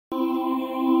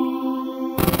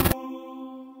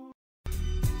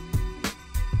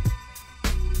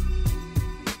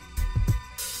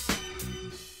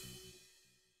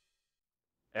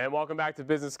And welcome back to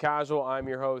Business Casual. I'm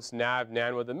your host,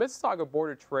 Nanwa. The Mississauga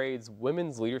Board of Trade's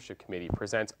Women's Leadership Committee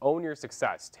presents Own Your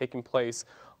Success, taking place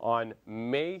on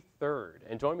May 3rd.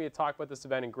 And joining me to talk about this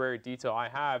event in greater detail, I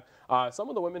have some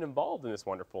of the women involved in this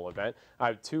wonderful event.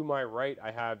 To my right, I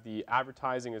have the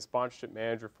Advertising and Sponsorship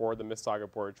Manager for the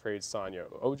Mississauga Board of Trade, Sonia,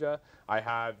 Ojha. I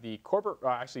have the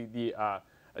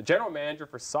General Manager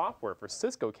for Software for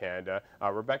Cisco Canada,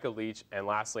 Rebecca Leach, and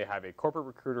lastly, I have a Corporate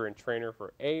Recruiter and Trainer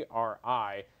for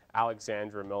ARI,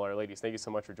 Alexandra Miller. Ladies, thank you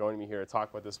so much for joining me here to talk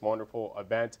about this wonderful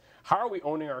event. How are we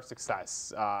owning our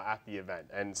success at the event?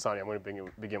 And Sonia, I'm going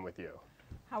to begin with you.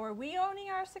 How are we owning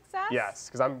our success? Yes,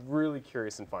 because I'm really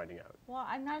curious in finding out. Well,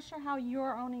 I'm not sure how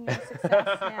you're owning your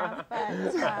success now,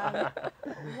 but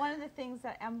one of the things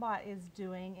that MBOT is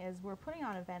doing is we're putting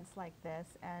on events like this,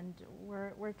 and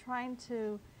we're trying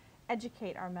to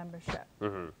educate our membership,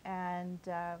 and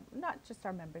not just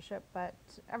our membership, but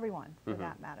everyone for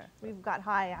that matter. We've got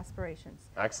high aspirations.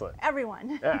 Excellent.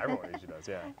 Everyone. Yeah, everyone usually does,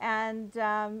 yeah. And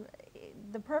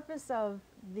the purpose of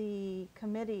the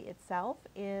committee itself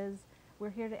is we're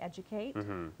here to educate.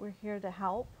 We're here to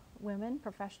help women,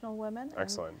 professional women.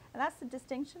 Excellent. And that's the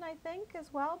distinction, I think,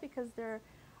 as well, because there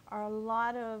are a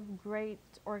lot of great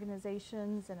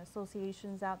organizations and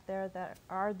associations out there that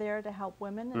are there to help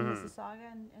women in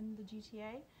Mississauga and the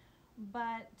GTA.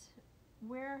 But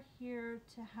we're here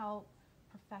to help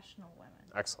professional women.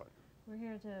 Excellent. We're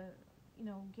here to,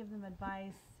 give them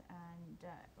advice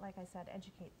and, like I said,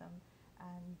 educate them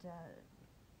and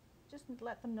just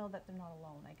let them know that they're not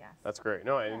alone, I guess. That's great.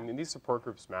 No, and these support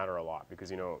groups matter a lot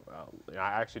because, I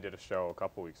actually did a show a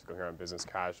couple weeks ago here on Business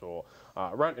Casual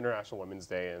around International Women's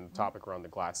Day and the topic around the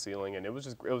glass ceiling, and it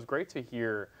was great to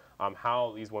hear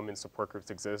how these women's support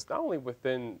groups exist, not only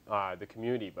within the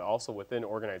community, but also within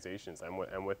organizations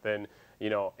and within,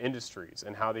 industries,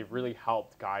 and how they've really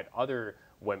helped guide other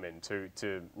women to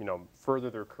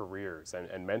further their careers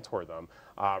and mentor them.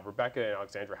 Rebecca and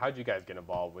Alexandra, how did you guys get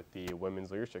involved with the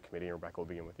Women's Leadership Committee? And Rebecca, we'll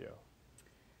begin with you.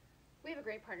 We have a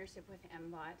great partnership with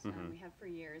MBOT. We have for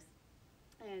years,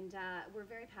 and we're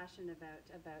very passionate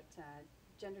about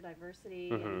gender diversity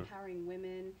and empowering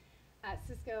women. At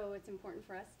Cisco, it's important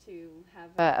for us to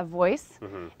have a voice,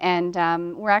 and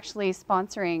we're actually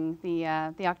sponsoring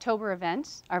the October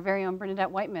event. Our very own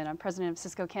Bernadette Whiteman, our president of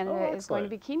Cisco Canada, is going to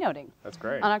be keynoting. That's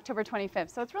great. On October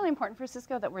 25th. So it's really important for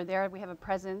Cisco that we're there, we have a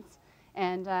presence,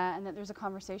 and that there's a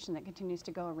conversation that continues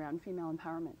to go around female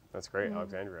empowerment. That's great.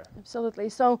 Alexandra. Absolutely.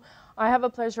 So I have a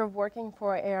pleasure of working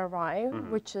for ARI,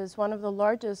 which is one of the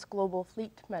largest global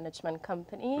fleet management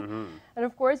company. And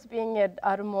of course, being in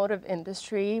automotive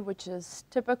industry, which is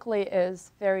typically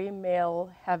is very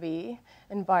male heavy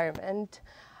environment,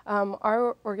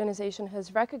 our organization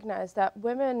has recognized that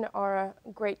women are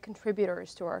great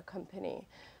contributors to our company.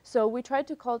 So we try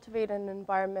to cultivate an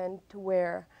environment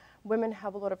where women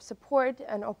have a lot of support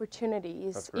and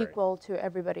opportunities equal to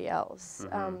everybody else.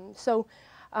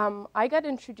 I got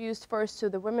introduced first to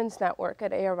the Women's Network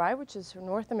at ARI, which is a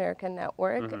North American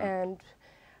network, and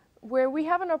where we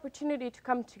have an opportunity to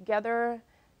come together,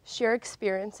 share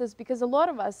experiences, because a lot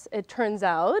of us, it turns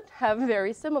out, have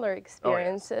very similar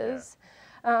experiences.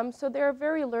 So there are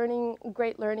very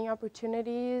great learning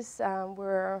opportunities.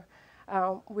 We're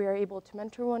able to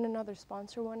mentor one another,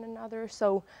 sponsor one another.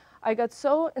 So I got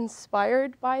so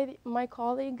inspired by my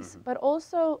colleagues, but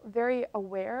also very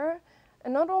aware,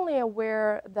 and not only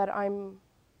aware that I'm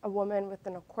a woman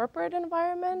within a corporate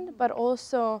environment, but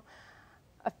also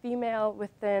a female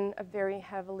within a very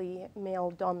heavily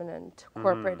male-dominant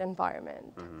corporate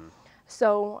environment.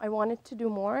 So I wanted to do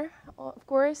more, of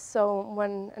course. So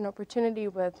when an opportunity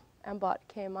with MBOT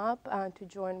came up to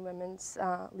join Women's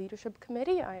Leadership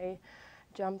Committee, I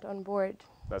jumped on board.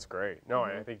 That's great. No,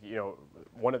 I think,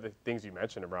 one of the things you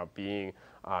mentioned about being,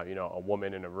 a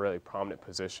woman in a really prominent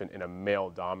position in a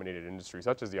male-dominated industry,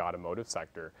 such as the automotive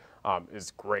sector,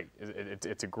 is great.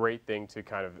 It's a great thing to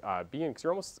kind of be in, because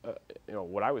you're almost,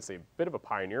 what I would say, a bit of a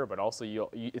pioneer, but also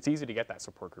it's easy to get that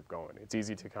support group going. It's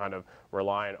easy to kind of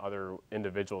rely on other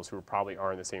individuals who probably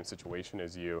are in the same situation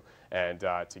as you, and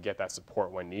to get that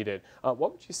support when needed.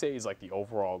 What would you say is like the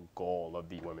overall goal of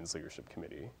the Women's Leadership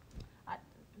Committee?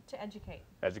 To educate.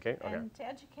 Educate? Okay. And to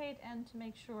educate and to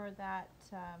make sure that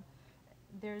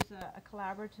there's a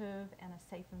collaborative and a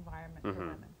safe environment for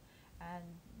women.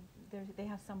 And they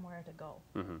have somewhere to go.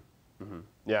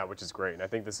 Yeah, which is great. And I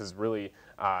think this is really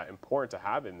important to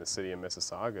have in the city of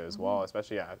Mississauga as well,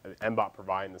 especially MBOT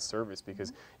providing the service,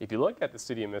 because if you look at the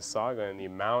city of Mississauga and the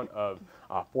amount of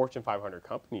Fortune 500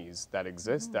 companies that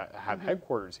exist that have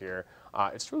headquarters here,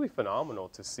 it's truly phenomenal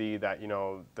to see that,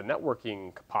 the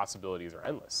networking possibilities are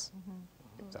endless.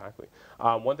 Exactly.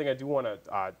 One thing I do want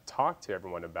to talk to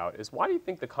everyone about is why do you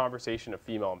think the conversation of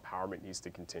female empowerment needs to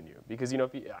continue? Because, you know,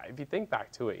 if you think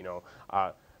back to it, you know,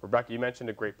 Rebecca, you mentioned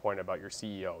a great point about your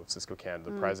CEO of Cisco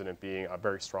Canada, the president being a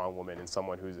very strong woman and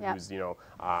someone who's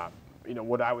you know,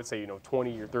 what I would say, you know,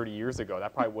 20 or 30 years ago,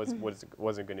 that probably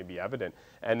wasn't going to be evident.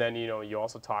 And then, you know, you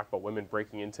also talk about women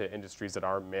breaking into industries that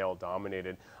are male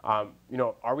dominated. You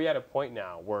know, are we at a point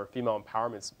now where female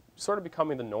empowerment's sort of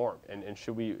becoming the norm, and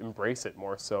should we embrace it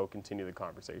more so, continue the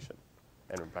conversation?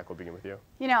 And Rebecca, we'll begin with you.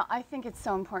 You know, I think it's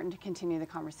so important to continue the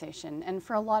conversation, and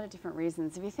for a lot of different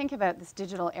reasons. If you think about this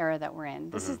digital era that we're in,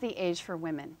 this is the age for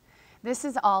women. This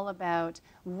is all about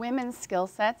women's skill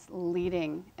sets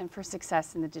leading and for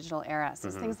success in the digital era. So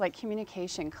things like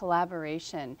communication,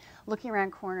 collaboration, looking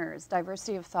around corners,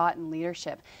 diversity of thought and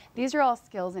leadership. These are all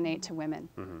skills innate to women.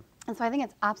 And so I think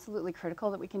it's absolutely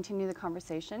critical that we continue the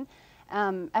conversation.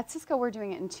 At Cisco, we're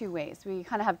doing it in two ways. We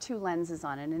kind of have two lenses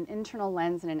on it, an internal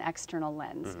lens and an external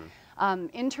lens.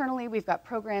 Internally, we've got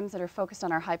programs that are focused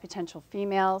on our high potential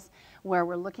females, where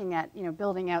we're looking at, you know,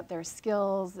 building out their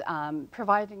skills,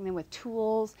 providing them with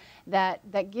tools that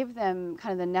give them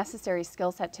kind of the necessary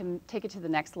skill set to take it to the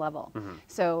next level.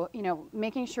 So, you know,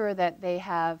 making sure that they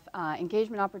have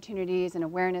engagement opportunities and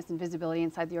awareness and visibility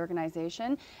inside the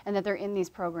organization, and that they're in these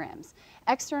programs.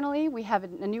 Externally, we have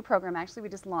a new program actually we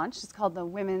just launched. It's called the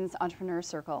Women's Entrepreneur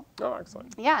Circle. Oh,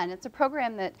 excellent. Yeah, and it's a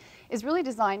program that is really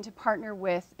designed to partner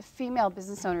with female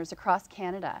business owners across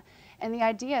Canada. And the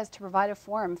idea is to provide a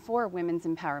forum for women's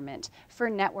empowerment, for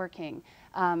networking,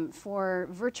 for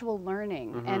virtual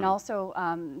learning, and also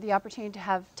the opportunity to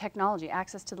have technology,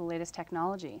 access to the latest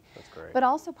technology. That's great. But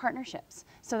also partnerships.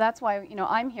 So that's why, you know,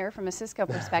 I'm here from a Cisco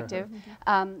perspective.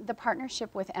 The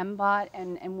partnership with MBOT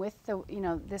and with the, you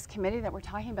know, this committee that we're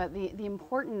talking about, the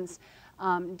importance,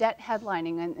 debt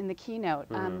headlining in the keynote.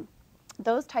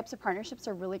 Those types of partnerships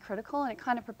are really critical, and it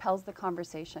kind of propels the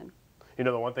conversation. You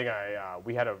know, the one thing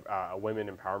we had a women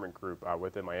empowerment group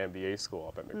within my MBA school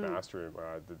up at McMaster,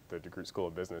 the DeGroote School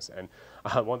of Business. And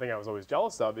one thing I was always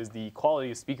jealous of is the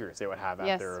quality of speakers they would have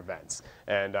at their events.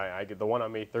 And I get the one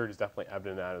on May 3rd is definitely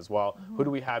evident in that as well. Who do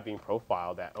we have being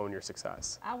profiled at Own Your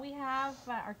Success? We have,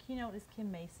 our keynote is Kim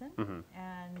Mason,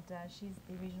 and she's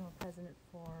the regional president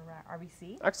for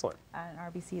RBC. Excellent. And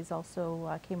RBC is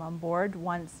also came on board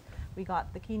once we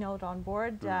got the keynote on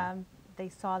board. They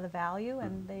saw the value,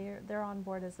 and they're on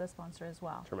board as a sponsor as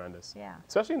well. Tremendous. Yeah.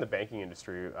 Especially in the banking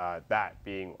industry, that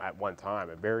being at one time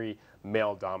a very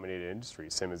male-dominated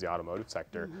industry, same as the automotive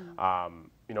sector.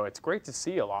 You know, it's great to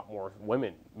see a lot more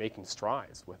women making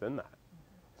strides within that.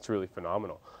 It's really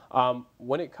phenomenal.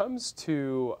 When it comes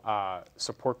to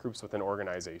support groups within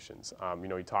organizations, you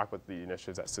know, you talk about the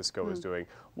initiatives that Cisco is doing.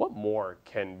 What more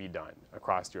can be done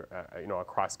across your, you know,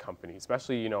 across companies,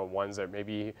 especially, you know, ones that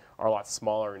maybe are a lot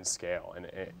smaller in scale? And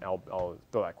I'll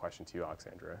throw that question to you,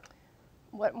 Alexandra.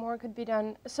 What more could be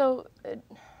done? So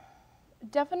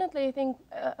definitely, I think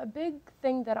a big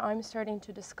thing that I'm starting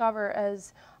to discover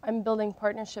as I'm building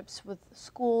partnerships with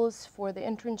schools for the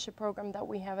internship program that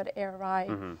we have at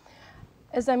ARI,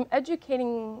 as I'm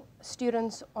educating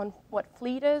students on what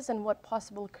fleet is and what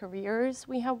possible careers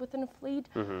we have within a fleet,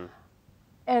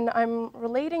 and I'm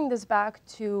relating this back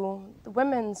to the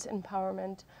women's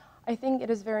empowerment, I think it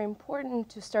is very important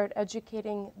to start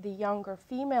educating the younger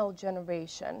female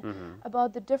generation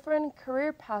about the different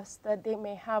career paths that they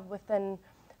may have within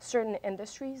certain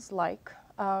industries like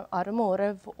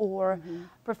automotive or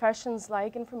professions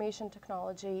like information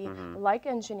technology, like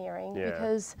engineering,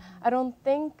 because I don't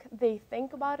think they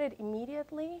think about it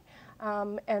immediately,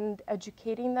 and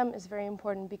educating them is very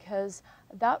important because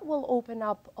that will open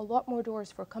up a lot more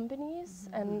doors for companies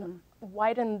and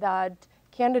widen that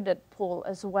candidate pool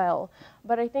as well.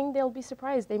 But I think they'll be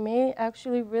surprised. They may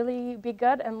actually really be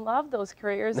good and love those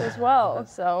careers as well.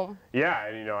 So yeah,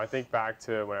 and you know, I think back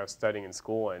to when I was studying in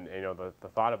school, and you know, the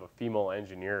thought of a female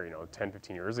engineer, you know, 10,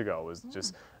 15 years ago was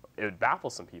just, it would baffle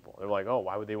some people. They're like, oh,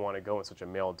 why would they want to go in such a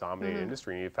male-dominated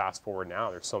industry? And you fast forward now,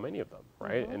 there's so many of them,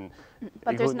 right? And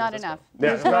but there's not enough. Yeah,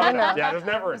 there's not enough. Yeah, there's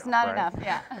never enough. There's not right? enough.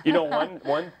 Yeah. You know,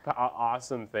 one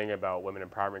awesome thing about women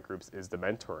empowerment groups is the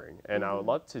mentoring, and I would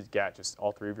love to get just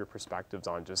all three of your perspectives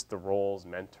on just the roles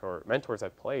mentors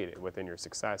have played within your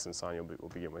success. And Sonia, we'll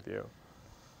begin with you.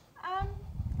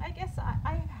 I guess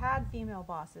I've had female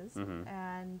bosses,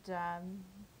 and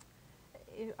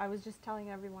I was just telling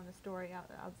everyone a story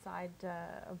outside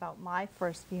about my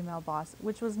first female boss,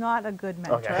 which was not a good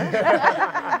mentor. Okay.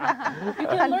 you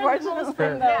can learn most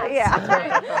from those.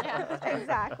 Yeah,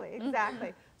 exactly.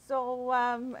 So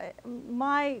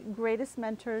my greatest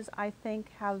mentors, I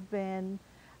think, have been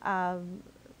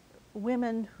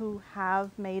women who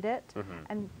have made it,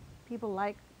 and people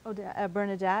like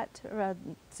Bernadette,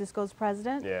 Cisco's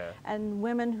president, and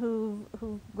women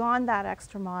who've gone that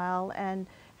extra mile and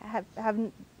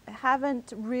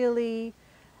haven't really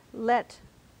let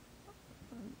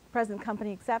present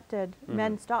company accepted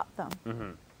men stop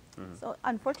them. So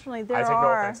unfortunately, there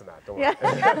are. I take no offense in that. Don't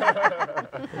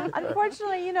worry.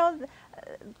 Unfortunately, you know,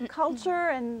 the culture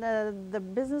and the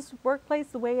business workplace,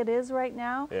 the way it is right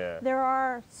now, there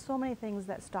are so many things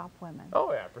that stop women.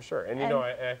 Oh yeah, for sure. And you know,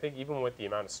 I think even with the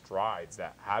amount of strides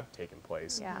that have taken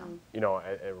place, you know,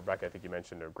 Rebecca, I think you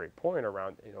mentioned a great point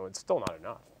around, you know, it's still not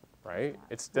enough. Right?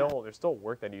 It's still there's still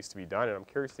work that needs to be done, and I'm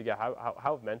curious to get how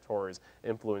have mentors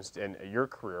influenced in your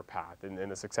career path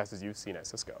and the successes you've seen at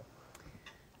Cisco.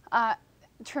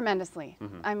 Tremendously.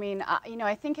 I mean, you know,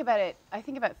 I think about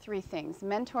three things: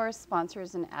 mentors,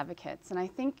 sponsors, and advocates. And I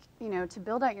think, you know, to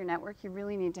build out your network, you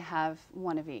really need to have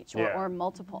one of each or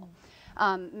multiple.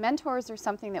 Mentors are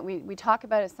something that we talk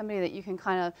about as somebody that you can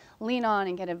kind of lean on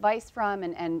and get advice from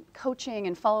and coaching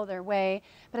and follow their way.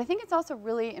 But I think it's also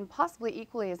really and possibly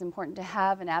equally as important to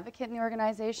have an advocate in the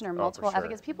organization or multiple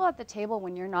advocates, people at the table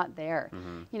when you're not there.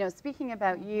 You know, speaking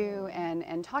about you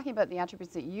and talking about the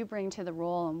attributes that you bring to the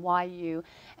role and why you,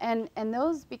 and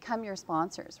those become your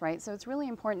sponsors, right? So it's really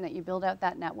important that you build out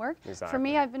that network. For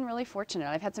me, I've been really fortunate.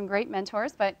 I've had some great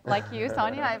mentors, but like you,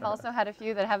 Sonia, I've also had a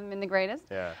few that haven't been the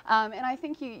greatest. And I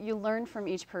think you learn from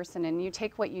each person and you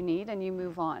take what you need and you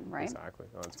move on, right? Exactly.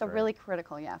 Oh, so really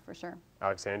critical, for sure.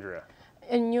 Alexandra.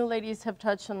 And you ladies have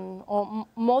touched on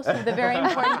most of the very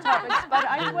important topics, but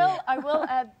I will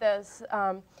add this.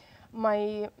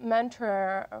 My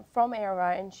mentor from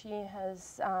ARI, and she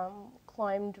has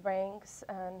climbed ranks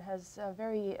and has a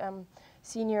very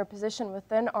senior position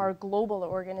within our global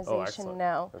organization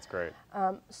now. That's great.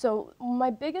 So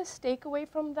my biggest takeaway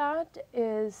from that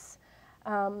is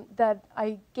that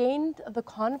I gained the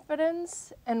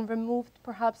confidence and removed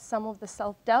perhaps some of the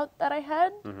self-doubt that I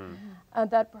had,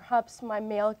 that perhaps my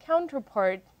male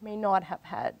counterpart may not have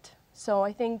had. So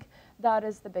I think that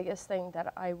is the biggest thing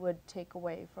that I would take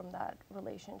away from that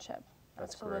relationship.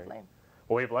 That's Absolutely. Great.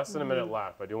 Well, we have less than a minute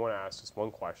left. I do want to ask just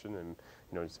one question, and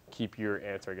just keep your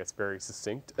answer, I guess, very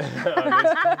succinct.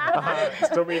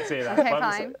 Still mean to say that. Okay,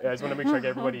 fine. I just want to make sure I get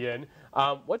everybody in.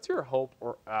 What's your hope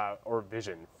or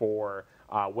vision for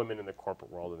women in the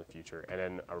corporate world in the future? And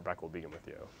then Rebecca, will begin with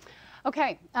you.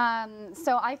 Okay,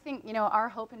 so I think our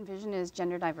hope and vision is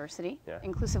gender diversity,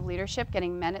 inclusive leadership,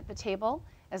 getting men at the table,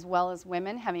 as well as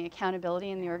women, having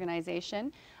accountability in the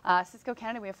organization. Cisco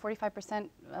Canada, we have 45%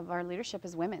 of our leadership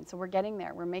is women, so we're getting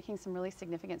there. We're making some really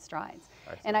significant strides.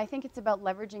 And I think it's about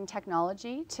leveraging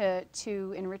technology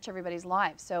to enrich everybody's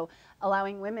lives. So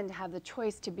allowing women to have the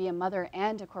choice to be a mother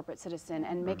and a corporate citizen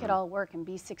and make it all work and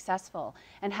be successful.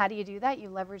 And how do you do that? You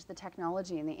leverage the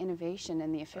technology and the innovation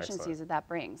and the efficiencies that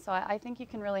brings. So I think you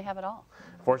can really have it all.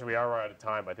 Unfortunately, we are out of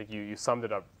time. I think you summed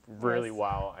it up really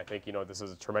well. I think this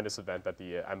is a tremendous event that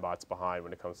the MBOT's behind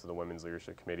when it comes to the Women's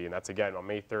Leadership Committee, and that's again on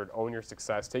May 3rd, Own Your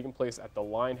Success, taking place at the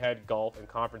Linehead Golf and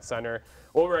Conference Center.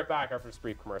 We'll be right back after this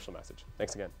brief commercial message.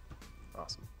 Thanks again.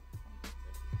 Awesome.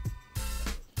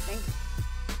 Thanks.